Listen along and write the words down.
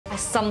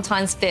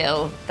sometimes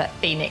feel that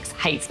Phoenix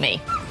hates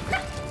me.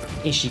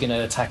 Is she going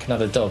to attack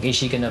another dog? Is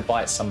she going to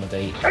bite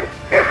somebody?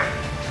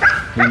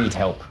 We need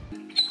help.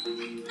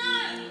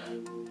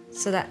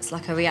 So that's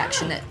like a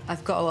reaction that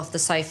I've got her off the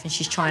sofa and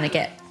she's trying to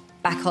get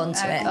back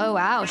onto it. Oh,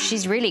 wow,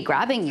 she's really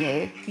grabbing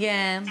you.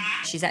 Yeah,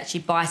 she's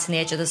actually biting the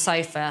edge of the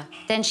sofa.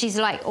 Then she's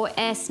like, or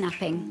air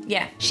snapping.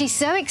 Yeah. She's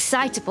so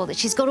excitable that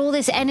she's got all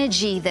this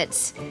energy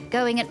that's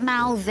going at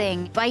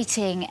mouthing,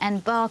 biting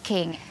and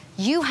barking.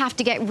 You have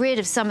to get rid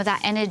of some of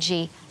that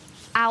energy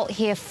out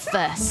here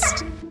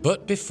first.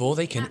 But before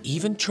they can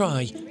even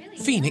try,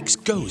 Phoenix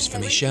goes for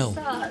Michelle.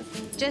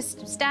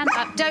 Just stand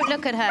up, don't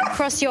look at her,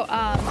 cross your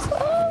arms.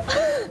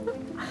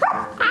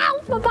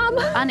 Ow, my bum.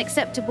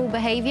 Unacceptable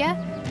behaviour,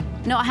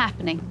 not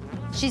happening.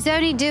 She's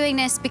only doing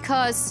this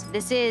because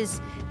this is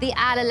the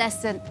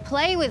adolescent.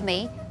 Play with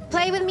me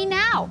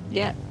now.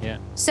 Yeah. Yeah.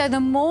 So the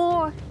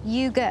more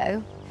you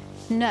go,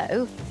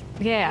 no,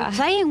 Yeah. you're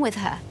playing with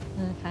her.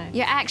 Okay.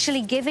 You're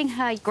actually giving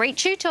her great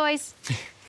chew toys.